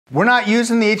We're not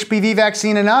using the HPV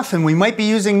vaccine enough, and we might be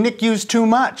using NICUs too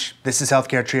much. This is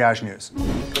Healthcare Triage News.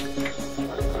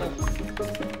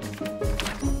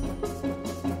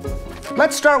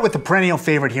 Let's start with the perennial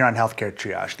favorite here on Healthcare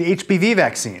Triage, the HPV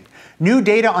vaccine. New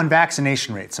data on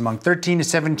vaccination rates among 13 to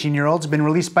 17-year-olds have been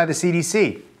released by the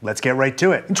CDC. Let's get right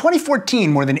to it. In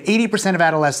 2014, more than 80% of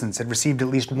adolescents had received at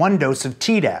least one dose of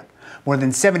Tdap. More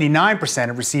than 79%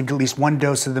 had received at least one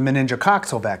dose of the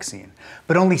meningococcal vaccine.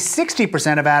 But only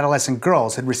 60% of adolescent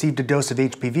girls had received a dose of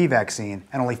HPV vaccine,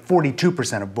 and only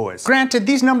 42% of boys. Granted,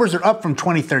 these numbers are up from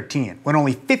 2013, when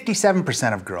only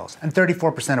 57% of girls and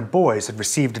 34% of boys had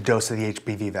received a dose of the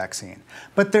HPV vaccine.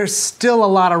 But there's still a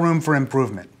lot of room for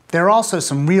improvement. There are also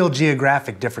some real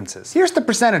geographic differences. Here's the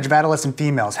percentage of adolescent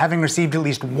females having received at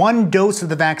least one dose of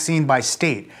the vaccine by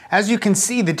state. As you can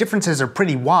see, the differences are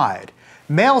pretty wide.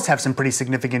 Males have some pretty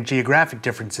significant geographic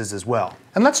differences as well.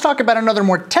 And let's talk about another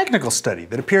more technical study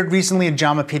that appeared recently in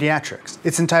JAMA Pediatrics.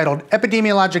 It's entitled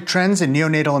Epidemiologic Trends in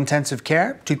Neonatal Intensive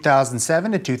Care,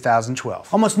 2007 to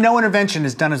 2012. Almost no intervention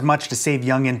has done as much to save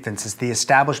young infants as the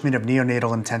establishment of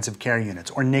neonatal intensive care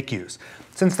units, or NICUs.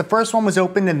 Since the first one was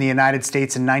opened in the United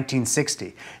States in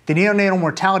 1960, the neonatal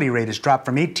mortality rate has dropped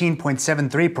from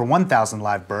 18.73 per 1,000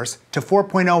 live births to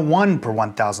 4.01 per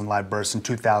 1,000 live births in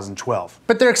 2012.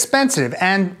 But they're expensive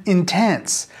and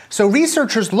intense. So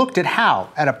researchers looked at how,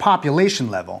 at a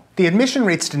population level, the admission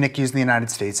rates to NICUs in the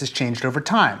United States has changed over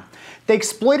time. They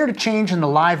exploited a change in the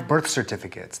live birth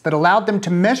certificates that allowed them to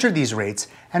measure these rates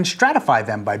and stratify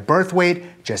them by birth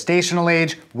weight, gestational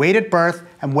age, weight at birth,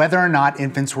 and whether or not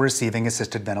infants were receiving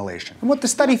assisted ventilation. And what the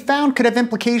study found could have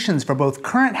implications for both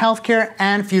current healthcare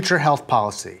and future health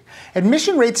policy.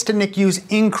 Admission rates to NICUs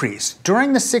increased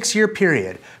during the 6-year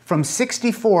period from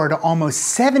 64 to almost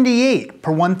 78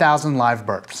 per 1,000 live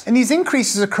births. And these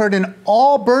increases occurred in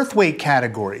all birth weight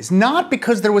categories, not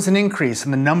because there was an increase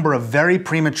in the number of very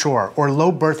premature or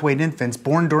low birth weight infants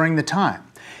born during the time.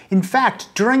 In fact,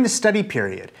 during the study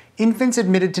period, infants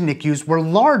admitted to NICUs were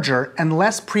larger and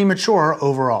less premature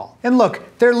overall. And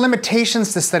look, there are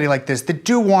limitations to a study like this that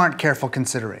do warrant careful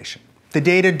consideration. The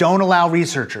data don't allow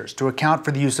researchers to account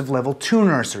for the use of level 2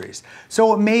 nurseries,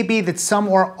 so it may be that some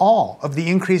or all of the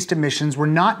increased admissions were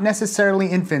not necessarily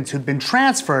infants who'd been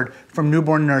transferred from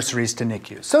newborn nurseries to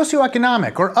NICUs.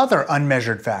 Socioeconomic or other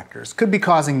unmeasured factors could be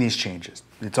causing these changes.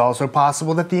 It's also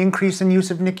possible that the increase in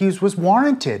use of NICUs was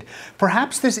warranted.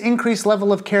 Perhaps this increased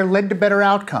level of care led to better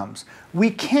outcomes.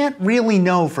 We can't really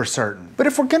know for certain. But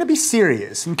if we're going to be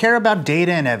serious and care about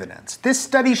data and evidence, this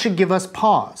study should give us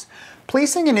pause.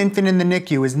 Placing an infant in the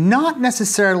NICU is not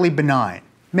necessarily benign.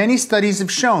 Many studies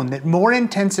have shown that more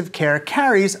intensive care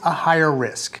carries a higher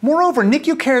risk. Moreover,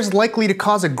 NICU care is likely to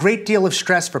cause a great deal of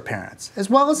stress for parents, as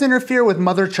well as interfere with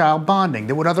mother-child bonding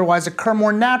that would otherwise occur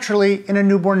more naturally in a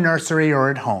newborn nursery or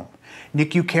at home.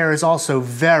 NICU care is also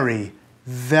very,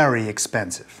 very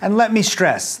expensive. And let me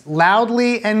stress,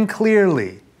 loudly and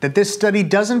clearly, that this study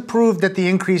doesn't prove that the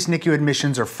increased NICU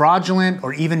admissions are fraudulent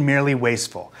or even merely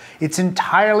wasteful. It's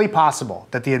entirely possible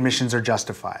that the admissions are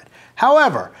justified.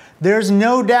 However, there's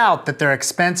no doubt that they're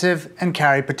expensive and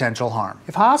carry potential harm.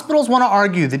 If hospitals want to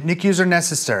argue that NICUs are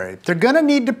necessary, they're going to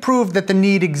need to prove that the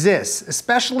need exists,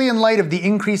 especially in light of the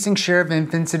increasing share of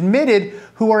infants admitted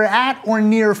who are at or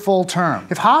near full term.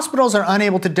 If hospitals are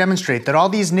unable to demonstrate that all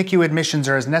these NICU admissions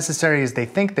are as necessary as they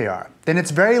think they are, then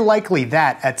it's very likely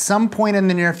that, at some point in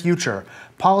the near future,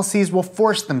 policies will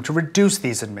force them to reduce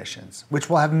these admissions, which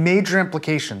will have major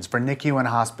implications for NICU and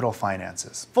hospital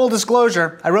finances. Full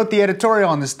disclosure, I wrote the editorial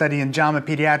on this study in JAMA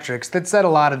Pediatrics that said a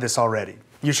lot of this already.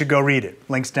 You should go read it.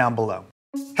 Links down below.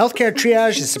 Healthcare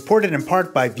Triage is supported in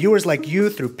part by viewers like you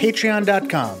through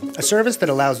Patreon.com, a service that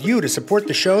allows you to support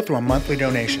the show through a monthly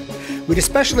donation. We'd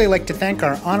especially like to thank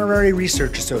our honorary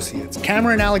research associates,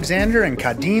 Cameron Alexander and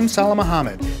Kadim Salah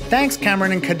Mohammed. Thanks,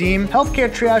 Cameron and Kadim. Healthcare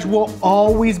Triage will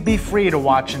always be free to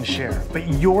watch and share, but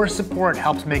your support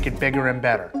helps make it bigger and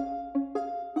better.